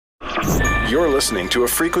You're listening to a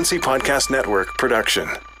Frequency Podcast Network production.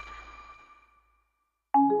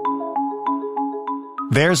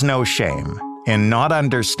 There's no shame in not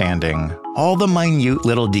understanding all the minute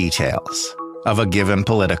little details of a given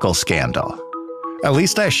political scandal. At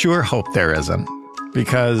least I sure hope there isn't,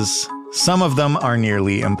 because some of them are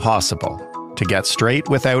nearly impossible to get straight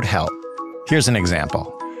without help. Here's an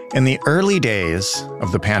example. In the early days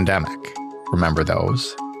of the pandemic, remember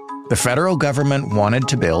those? The federal government wanted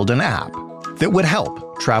to build an app that would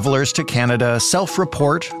help travelers to Canada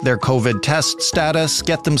self-report their COVID test status,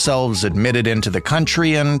 get themselves admitted into the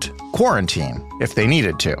country, and quarantine if they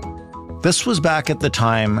needed to. This was back at the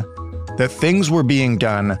time that things were being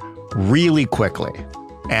done really quickly,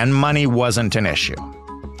 and money wasn't an issue,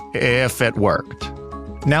 if it worked.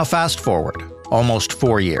 Now fast forward, almost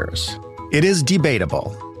 4 years. It is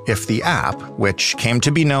debatable if the app, which came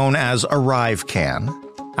to be known as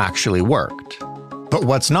ArriveCan, actually worked. But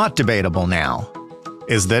what's not debatable now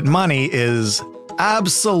is that money is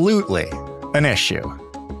absolutely an issue.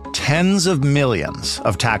 Tens of millions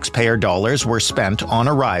of taxpayer dollars were spent on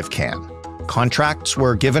ArriveCan. Contracts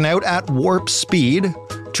were given out at warp speed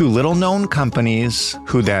to little-known companies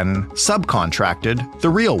who then subcontracted the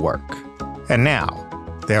real work. And now,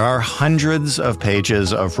 there are hundreds of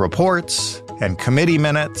pages of reports and committee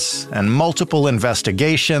minutes and multiple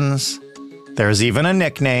investigations. There's even a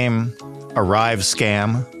nickname, Arrive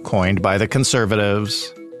Scam, coined by the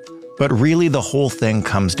Conservatives. But really the whole thing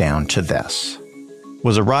comes down to this.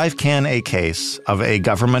 Was ArriveCan a case of a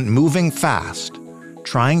government moving fast,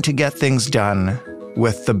 trying to get things done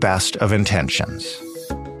with the best of intentions?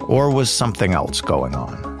 Or was something else going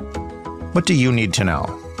on? What do you need to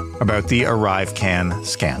know about the ArriveCan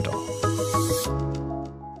scandal?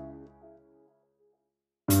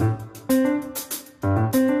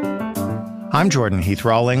 I'm Jordan Heath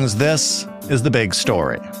Rawlings. This is The Big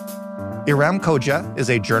Story. Irem Koca is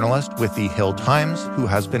a journalist with the Hill Times who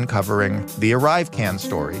has been covering the ArriveCan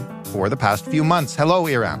story for the past few months. Hello,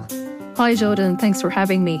 Irem. Hi, Jordan. Thanks for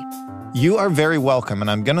having me. You are very welcome,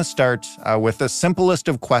 and I'm going to start with the simplest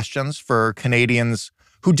of questions for Canadians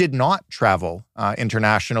who did not travel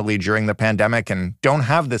internationally during the pandemic and don't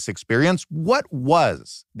have this experience. What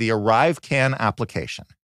was the ArriveCan application?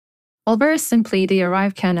 Well, very simply, the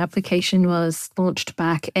ArriveCan application was launched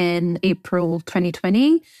back in April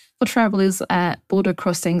 2020 for travelers at border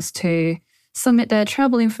crossings to submit their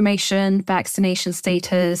travel information, vaccination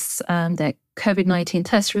status, their COVID-19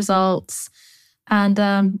 test results. And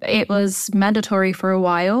it was mandatory for a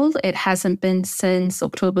while. It hasn't been since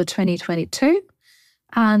October 2022.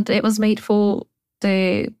 And it was made for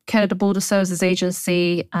the Canada Border Services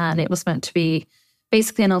Agency, and it was meant to be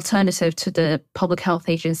basically an alternative to the Public Health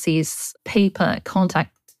Agency's paper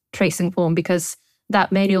contact tracing form, because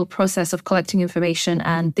that manual process of collecting information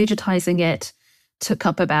and digitizing it took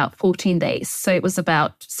up about 14 days. So it was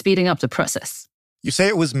about speeding up the process. You say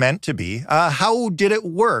it was meant to be. How did it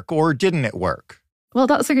work, or didn't it work? Well,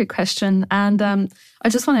 that's a good question. And I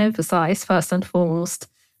just want to emphasize, first and foremost,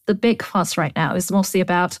 the big fuss right now is mostly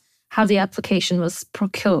about how the application was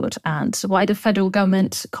procured and why the federal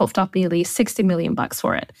government coughed up nearly $60 million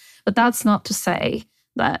for it. But that's not to say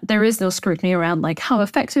that there is no scrutiny around like how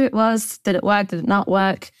effective it was, did it work, did it not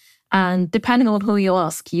work? And depending on who you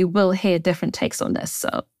ask, you will hear different takes on this.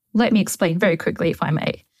 So let me explain very quickly, if I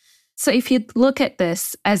may. So if you look at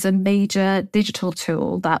this as a major digital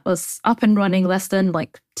tool that was up and running less than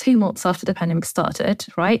 2 months after the pandemic started,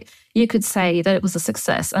 right? You could say that it was a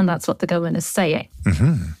success, and that's what the government is saying.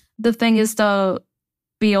 Mm-hmm. The thing is, though,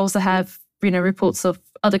 we also have, reports of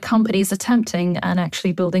other companies attempting and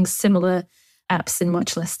actually building similar apps in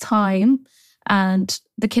much less time. And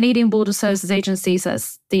the Canadian Border Services Agency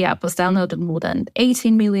says the app was downloaded more than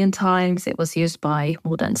 18 million times. It was used by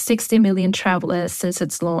more than 60 million travelers since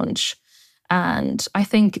its launch. And I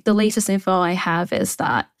think the latest info I have is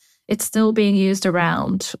that it's still being used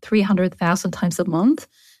around 300,000 times a month.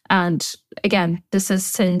 And again, this is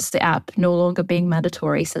since the app no longer being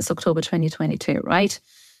mandatory since October 2022, right?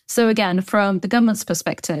 So again, from the government's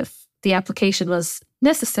perspective, the application was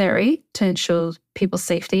necessary to ensure people's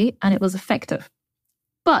safety, and it was effective.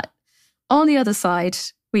 But on the other side,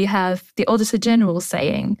 we have the Auditor General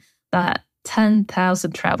saying that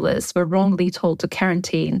 10,000 travelers were wrongly told to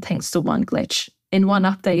quarantine thanks to one glitch in one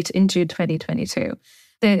update in June 2022.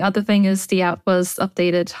 The other thing is the app was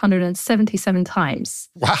updated 177 times.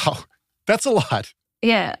 Wow, that's a lot.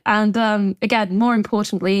 Yeah, and again, more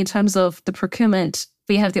importantly, in terms of the procurement,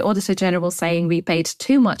 we have the Auditor General saying we paid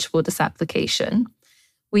too much for this application.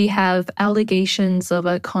 We have allegations of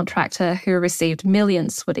a contractor who received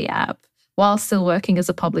millions for the app while still working as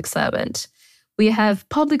a public servant. We have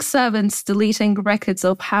public servants deleting records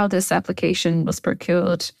of how this application was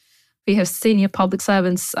procured. We have senior public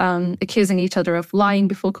servants accusing each other of lying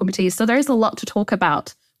before committees. So there is a lot to talk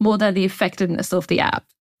about, more than the effectiveness of the app.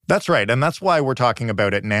 That's right. And that's why we're talking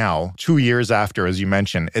about it now, 2 years after, as you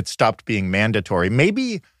mentioned, it stopped being mandatory.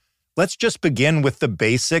 Maybe let's just begin with the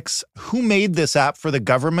basics. Who made this app for the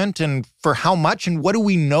government and for how much? And what do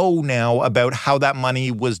we know now about how that money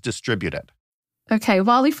was distributed? Okay,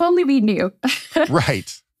 well, if only we knew.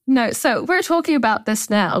 Right. No, so we're talking about this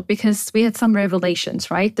now because we had some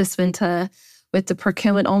revelations, right? This winter with the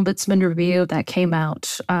Procurement Ombudsman review that came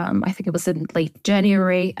out, I think it was in late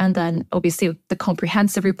January, and then obviously the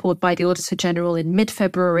comprehensive report by the Auditor General in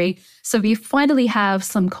mid-February. So we finally have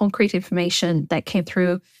some concrete information that came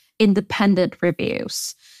through independent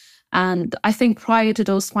reviews. And I think prior to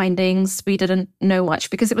those findings, we didn't know much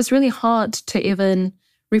because it was really hard to even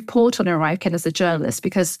report on ArriveCan as a journalist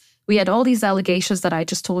because we had all these allegations that I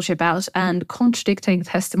just told you about and contradicting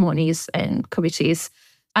testimonies in committees.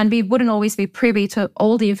 And we wouldn't always be privy to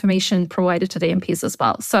all the information provided to the MPs as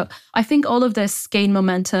well. So I think all of this gained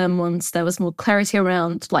momentum once there was more clarity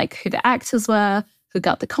around like who the actors were, who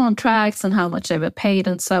got the contracts and how much they were paid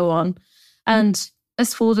and so on. And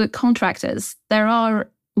as for the contractors, there are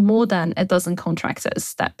more than a dozen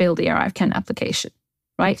contractors that build the ArriveCan application,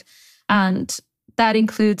 right? And that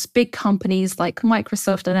includes big companies like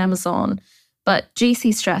Microsoft and Amazon. But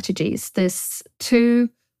GC Strategies, this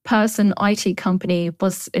 2-person IT company,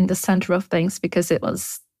 was in the center of things because it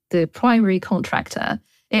was the primary contractor.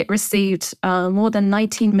 It received more than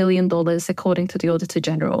 $19 million, according to the Auditor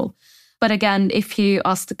General. But again, if you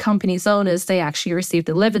ask the company's owners, they actually received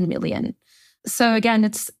 $11 million. So again,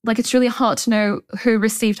 it's really hard to know who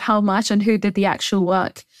received how much and who did the actual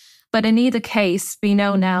work. But in either case, we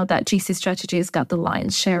know now that GC Strategies got the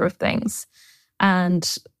lion's share of things.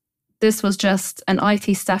 And this was just an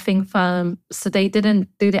IT staffing firm, so they didn't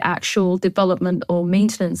do the actual development or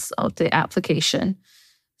maintenance of the application.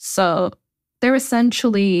 So they're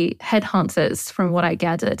essentially headhunters, from what I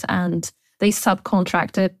gathered, and they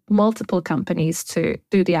subcontracted multiple companies to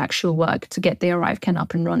do the actual work to get the ArriveCan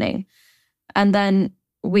up and running. And then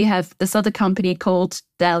we have this other company called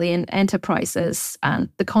Dalian Enterprises, and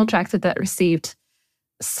the contractor that received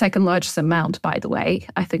second largest amount, by the way,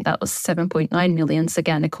 I think that was 7.9 million,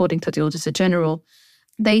 again, according to the Auditor General.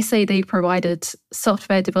 They say they provided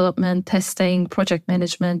software development, testing, project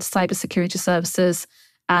management, cybersecurity services.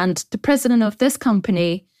 And the president of this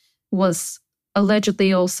company was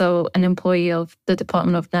allegedly also an employee of the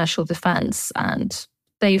Department of National Defense. And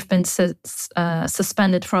they've been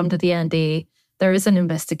suspended from the DND. There is an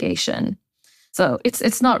investigation. So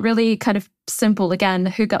it's not really kind of simple, again,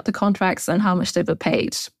 who got the contracts and how much they were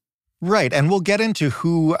paid. Right. And we'll get into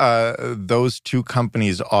who those two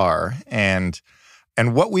companies are and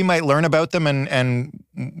what we might learn about them. And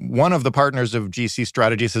one of the partners of GC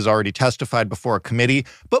Strategies has already testified before a committee.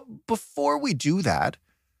 But before we do that,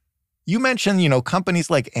 you mentioned, companies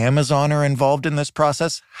like Amazon are involved in this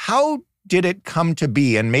process. How did it come to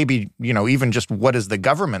be? And maybe, even just what has the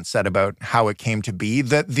government said about how it came to be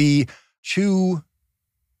that the two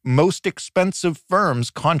most expensive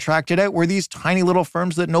firms contracted out were these tiny little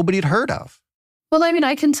firms that nobody had heard of? Well,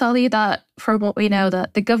 I can tell you that from what we know,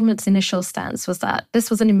 that the government's initial stance was that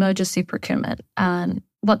this was an emergency procurement. And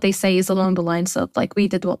what they say is along the lines of, we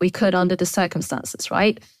did what we could under the circumstances,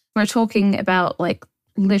 right? We're talking about,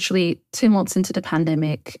 literally 2 months into the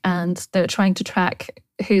pandemic, and they're trying to track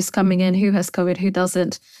who's coming in, who has COVID, who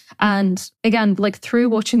doesn't. And again, through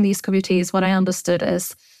watching these committees, what I understood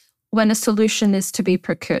is when a solution is to be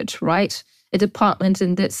procured, right? A department,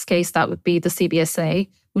 in this case, that would be the CBSA,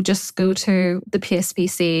 would just go to the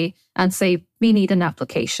PSPC and say, we need an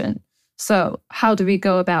application. So how do we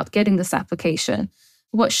go about getting this application?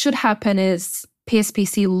 What should happen is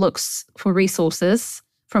PSPC looks for resources,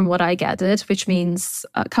 from what I gathered, which means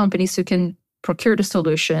companies who can procure the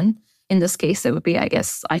solution. In this case, it would be,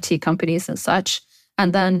 IT companies and such.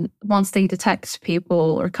 And then once they detect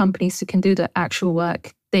people or companies who can do the actual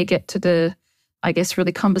work, they get to the,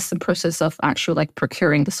 really cumbersome process of actually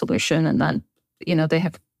procuring the solution. And then, they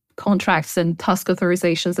have contracts and task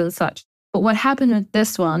authorizations and such. But what happened with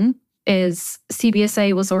this one is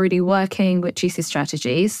CBSA was already working with GC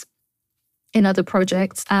Strategies in other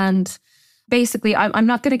projects. And basically, I'm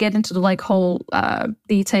not going to get into the whole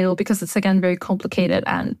detail because it's, again, very complicated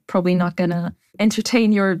and probably not going to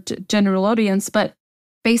entertain your general audience. But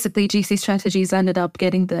basically, GC Strategies ended up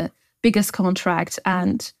getting the biggest contract,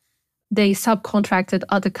 and they subcontracted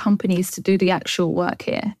other companies to do the actual work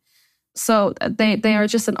here. So they are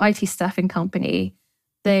just an IT staffing company.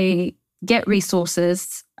 They get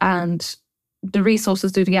resources, and the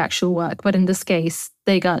resources do the actual work. But in this case,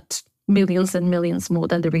 they got millions and millions more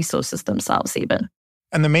than the resources themselves even.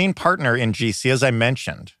 And the main partner in GC, as I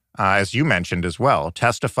mentioned, as you mentioned as well,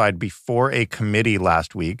 testified before a committee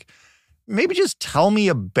last week. Maybe just tell me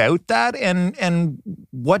about that and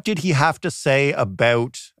what did he have to say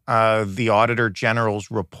about the Auditor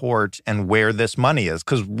General's report and where this money is?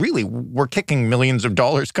 Because really, we're kicking millions of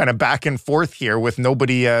dollars kind of back and forth here with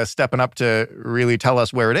nobody stepping up to really tell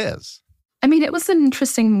us where it is. I mean, it was an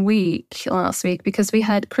interesting week last week because we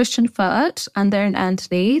had Christian Furt and Darren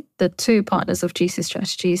Anthony, the two partners of GC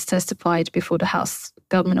Strategies, testified before the House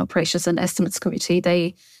Government Operations and Estimates Committee.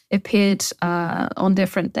 They appeared on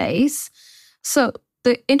different days. So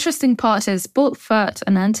the interesting part is both Furt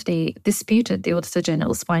and Anthony disputed the Auditor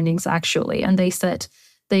General's findings actually, and they said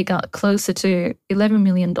they got closer to $11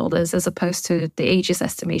 million as opposed to the AG's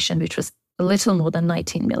estimation, which was a little more than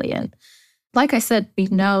 $19 million. Like I said, we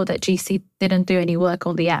know that GC didn't do any work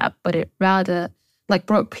on the app, but it rather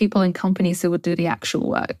brought people and companies who would do the actual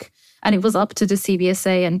work. And it was up to the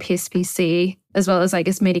CBSA and PSPC, as well as, I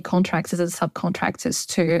guess, many contractors and subcontractors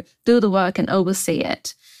to do the work and oversee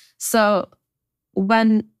it. So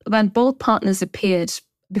when both partners appeared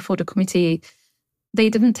before the committee, they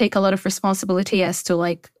didn't take a lot of responsibility as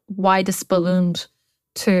to why this ballooned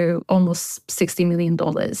to almost $60 million.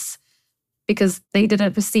 Because they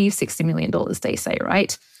didn't receive $60 million, they say,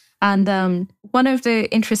 right? And one of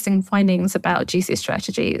the interesting findings about GC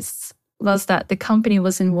Strategies was that the company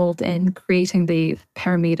was involved in creating the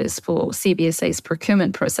parameters for CBSA's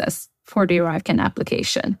procurement process for the ArriveCan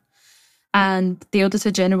application. And the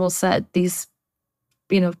Auditor General said these,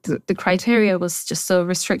 the criteria was just so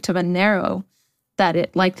restrictive and narrow that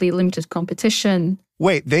it likely limited competition.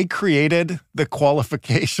 Wait, they created the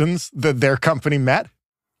qualifications that their company met?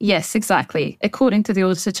 Yes, exactly. According to the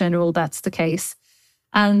Auditor General, that's the case.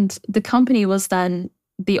 And the company was then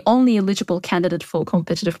the only eligible candidate for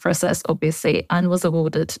competitive process, obviously, and was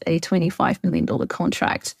awarded a $25 million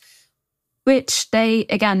contract, which they,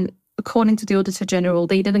 again, according to the Auditor General,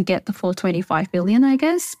 they didn't get the full $25 million, I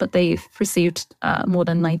guess, but they've received more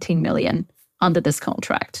than $19 million under this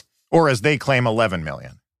contract. Or as they claim, $11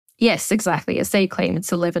 million. Yes, exactly. As they claim,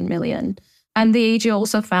 it's $11 million. And the AG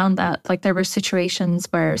also found that there were situations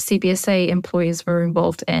where CBSA employees were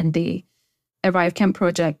involved in the ArriveCan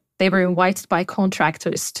project. They were invited by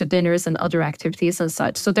contractors to dinners and other activities and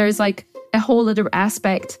such. So there's a whole other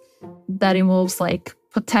aspect that involves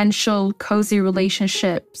potential cozy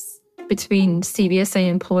relationships between CBSA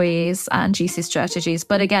employees and GC Strategies.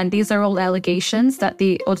 But again, these are all allegations that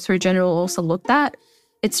the Auditor General also looked at.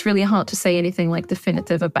 It's really hard to say anything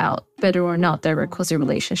definitive about whether or not there were cozy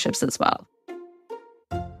relationships as well.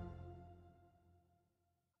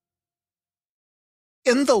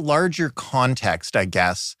 In the larger context, I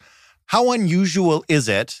guess, how unusual is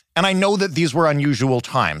it? And I know that these were unusual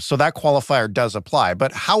times, so that qualifier does apply,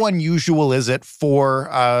 but how unusual is it for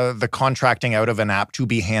the contracting out of an app to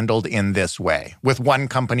be handled in this way, with one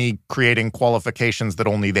company creating qualifications that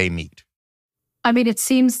only they meet? I mean, it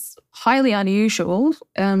seems highly unusual,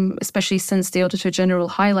 especially since the Auditor General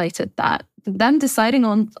highlighted that. Them deciding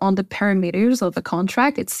on the parameters of a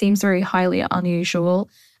contract, it seems very highly unusual.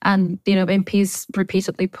 And, MPs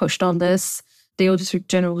repeatedly pushed on this. The Auditor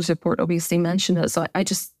General's report obviously mentioned it. So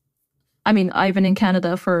I've been in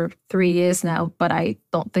Canada for 3 years now, but I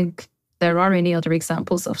don't think there are any other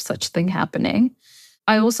examples of such thing happening.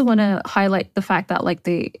 I also want to highlight the fact that,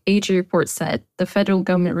 the AG report said, the federal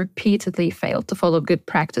government repeatedly failed to follow good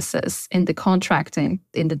practices in the contracting,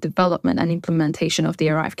 in the development and implementation of the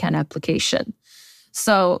ArriveCan application.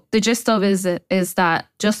 So the gist of it is that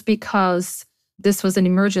just because this was an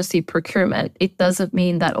emergency procurement, it doesn't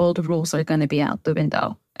mean that all the rules are going to be out the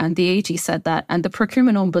window. And the AG said that, and the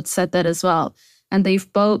procurement ombudsman said that as well. And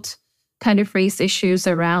they've both kind of raised issues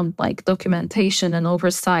around documentation and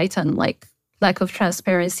oversight and lack of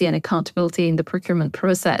transparency and accountability in the procurement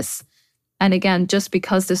process. And again, just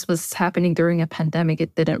because this was happening during a pandemic,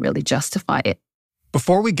 it didn't really justify it.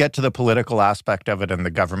 Before we get to the political aspect of it and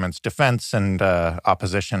the government's defense and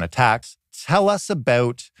opposition attacks, tell us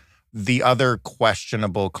about the other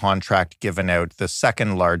questionable contract given out, the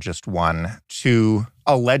second largest one, to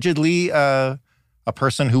allegedly a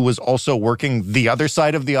person who was also working the other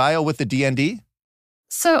side of the aisle with the DND?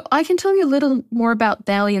 So I can tell you a little more about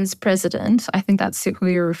Dalian's president. I think that's who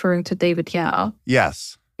you're referring to, David Yao.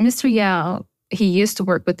 Yes. Mr. Yao, he used to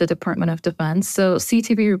work with the Department of Defense. So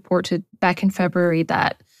CTV reported back in February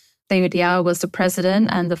that David Yao was the president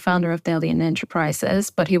and the founder of Dalian Enterprises,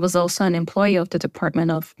 but he was also an employee of the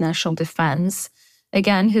Department of National Defense.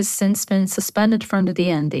 Again, he's since been suspended from the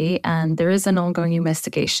DND, and there is an ongoing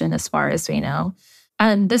investigation as far as we know.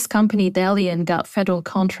 And this company, Dalian, got federal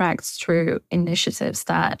contracts through initiatives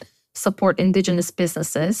that support Indigenous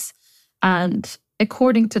businesses. And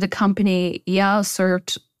according to the company, Yao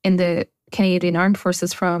served in the Canadian Armed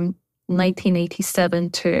Forces from 1987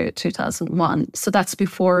 to 2001. So that's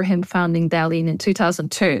before him founding Dalian in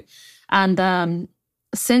 2002. And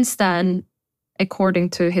since then, according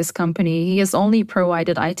to his company, he has only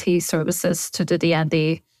provided IT services to the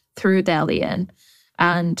DND through Dalian.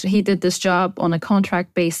 And he did this job on a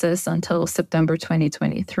contract basis until September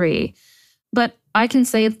 2023. But I can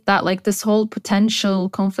say that like this whole potential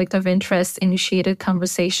conflict of interest initiated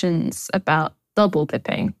conversations about double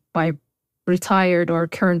dipping by retired or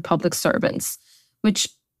current public servants, which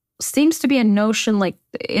seems to be a notion like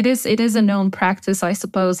it is a known practice, I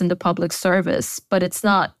suppose, in the public service, but it's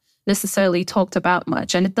not necessarily talked about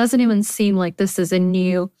much. And it doesn't even seem like this is a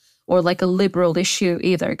new or like a liberal issue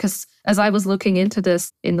either. Because as I was looking into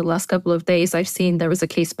this in the last couple of days, I've seen there was a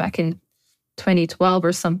case back in 2012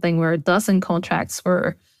 or something where a dozen contracts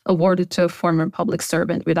were awarded to a former public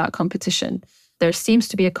servant without competition. There seems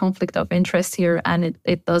to be a conflict of interest here, and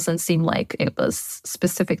it doesn't seem like it was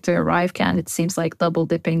specific to ArriveCan. It seems like double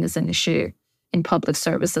dipping is an issue in public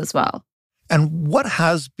service as well. And what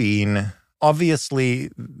has been, obviously,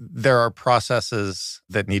 there are processes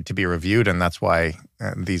that need to be reviewed, and that's why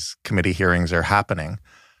these committee hearings are happening.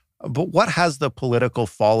 But what has the political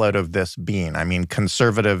fallout of this been? I mean,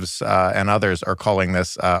 conservatives and others are calling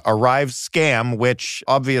this Arrive scam, which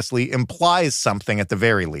obviously implies something at the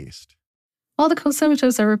very least. Well, the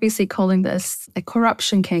Conservatives are obviously calling this a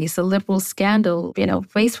corruption case, a Liberal scandal,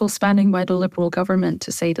 wasteful spending by the Liberal government,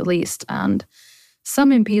 to say the least. And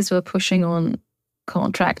some MPs were pushing on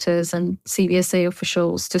contractors and CBSA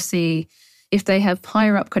officials to see if they have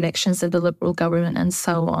higher-up connections in the Liberal government and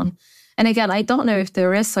so on. And again, I don't know if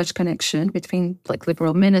there is such connection between like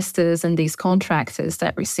Liberal ministers and these contractors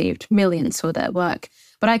that received millions for their work.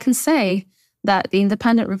 But I can say that the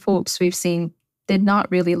independent reports we've seen did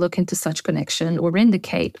not really look into such connection or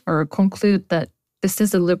indicate or conclude that this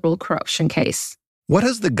is a Liberal corruption case. What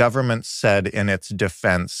has the government said in its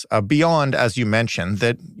defense beyond, as you mentioned,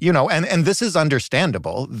 that, and this is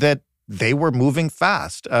understandable, that they were moving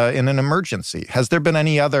fast in an emergency? Has there been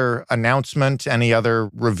any other announcement, any other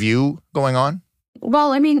review going on?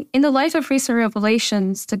 Well, I mean, in the light of recent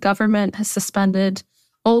revelations, the government has suspended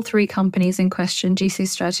all three companies in question, GC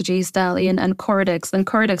Strategies, Dalian, and Coredex. And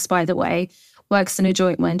Coredex, by the way, works in a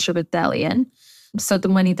joint venture with Dalian. So the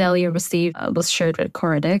money Dalian received was shared with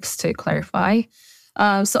Coredex, to clarify.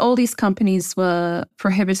 So all these companies were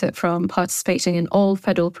prohibited from participating in all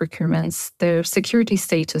federal procurements. Their security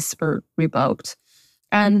status were revoked.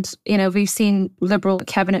 And, we've seen Liberal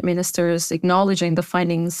cabinet ministers acknowledging the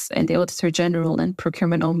findings in the Auditor General and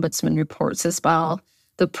Procurement Ombudsman reports as well.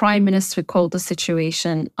 The Prime Minister called the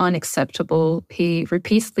situation unacceptable. He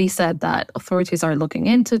repeatedly said that authorities are looking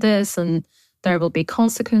into this and there will be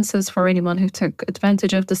consequences for anyone who took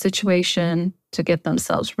advantage of the situation to get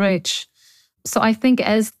themselves rich. So I think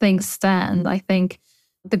as things stand, I think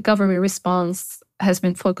the government response has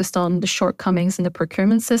been focused on the shortcomings in the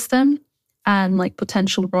procurement system and like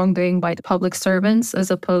potential wrongdoing by the public servants,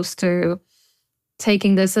 as opposed to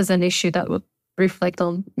taking this as an issue that would reflect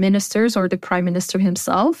on ministers or the Prime Minister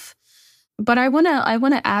himself. But I want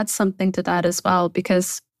to add something to that as well,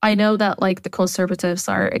 because I know that like the Conservatives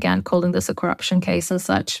are again calling this a corruption case and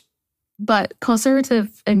such. But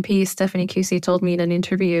Conservative MP Stephanie Cusey told me in an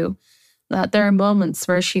interview that there are moments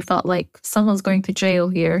where she felt like someone's going to jail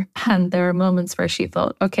here. And there are moments where she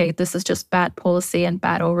thought, okay, this is just bad policy and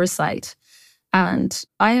bad oversight. And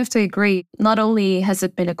I have to agree, not only has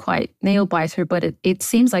it been a quite nail-biter, but it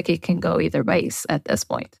seems like it can go either ways at this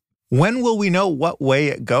point. When will we know what way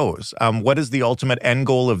it goes? What is the ultimate end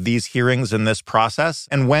goal of these hearings and this process?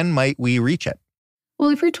 And when might we reach it?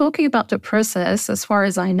 Well, if we're talking about the process, as far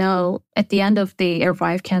as I know, at the end of the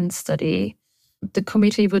ArriveCan study, the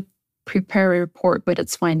committee would prepare a report with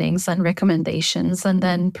its findings and recommendations and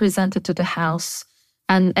then present it to the House.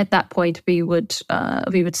 And at that point, we would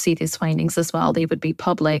see these findings as well. They would be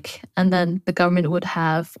public. And then the government would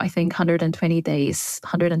have, I think,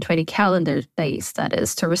 120 calendar days, that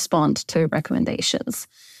is, to respond to recommendations.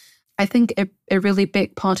 I think a really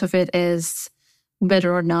big part of it is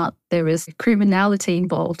whether or not there is criminality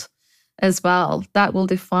involved as well. That will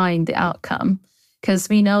define the outcome. Because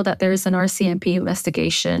we know that there is an RCMP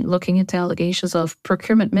investigation looking into allegations of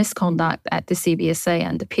procurement misconduct at the CBSA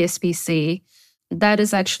and the PSPC. That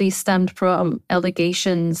is actually stemmed from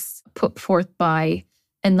allegations put forth by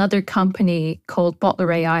another company called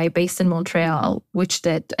Bottler AI based in Montreal, which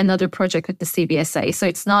did another project with the CBSA. So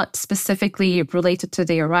it's not specifically related to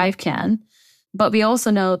the ArriveCan. But we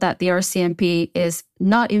also know that the RCMP is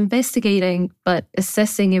not investigating, but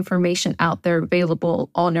assessing information out there available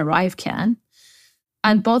on ArriveCan.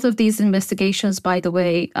 And both of these investigations, by the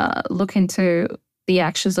way, look into the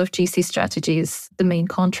actions of GC Strategies, the main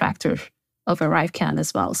contractor of ArriveCan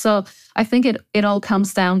as well. So I think it all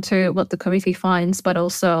comes down to what the committee finds, but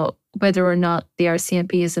also whether or not the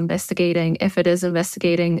RCMP is investigating. If it is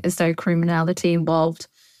investigating, is there criminality involved?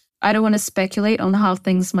 I don't want to speculate on how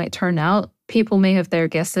things might turn out. People may have their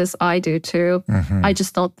guesses. I do too. Mm-hmm. I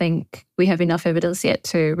just don't think we have enough evidence yet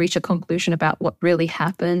to reach a conclusion about what really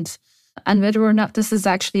happened and whether or not this is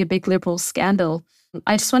actually a big liberal scandal.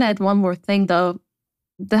 I just want to add one more thing, though.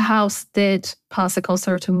 The House did pass a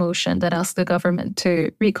conservative motion that asked the government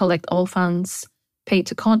to recollect all funds paid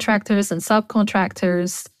to contractors and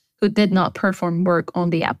subcontractors who did not perform work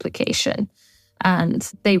on the application. And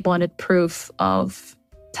they wanted proof of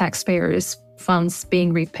taxpayers' funds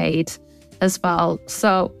being repaid as well.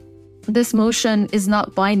 So this motion is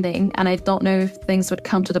not binding, and I don't know if things would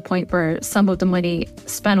come to the point where some of the money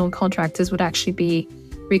spent on contractors would actually be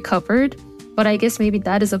recovered. But I guess maybe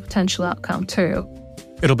that is a potential outcome too.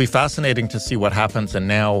 It'll be fascinating to see what happens. And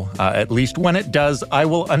now, at least when it does, I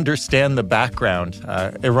will understand the background.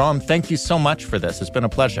 Irem, thank you so much for this. It's been a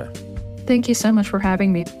pleasure. Thank you so much for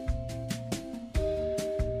having me.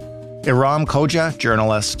 Irem Koca,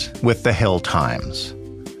 journalist with The Hill Times.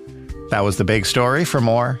 That was The Big Story. For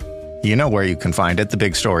more, you know where you can find it,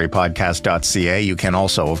 thebigstorypodcast.ca. You can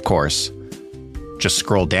also, of course, just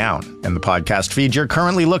scroll down in the podcast feed you're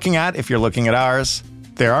currently looking at. If you're looking at ours,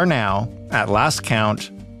 there are now, at last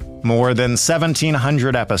count, more than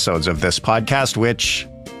 1,700 episodes of this podcast, which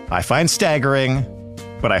I find staggering,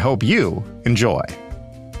 but I hope you enjoy.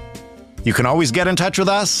 You can always get in touch with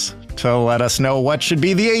us to let us know what should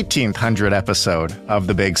be the 1,800th episode of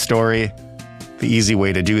The Big Story. The easy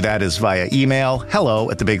way to do that is via email,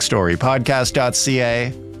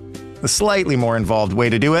 hello@thebigstorypodcast.ca. The slightly more involved way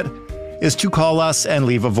to do it is to call us and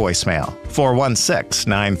leave a voicemail.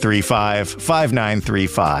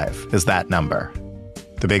 416-935-5935 is that number.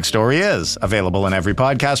 The Big Story is available in every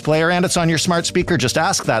podcast player, and it's on your smart speaker. Just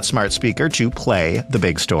ask that smart speaker to play The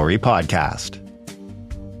Big Story podcast.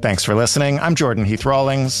 Thanks for listening. I'm Jordan Heath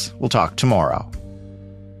Rawlings. We'll talk tomorrow.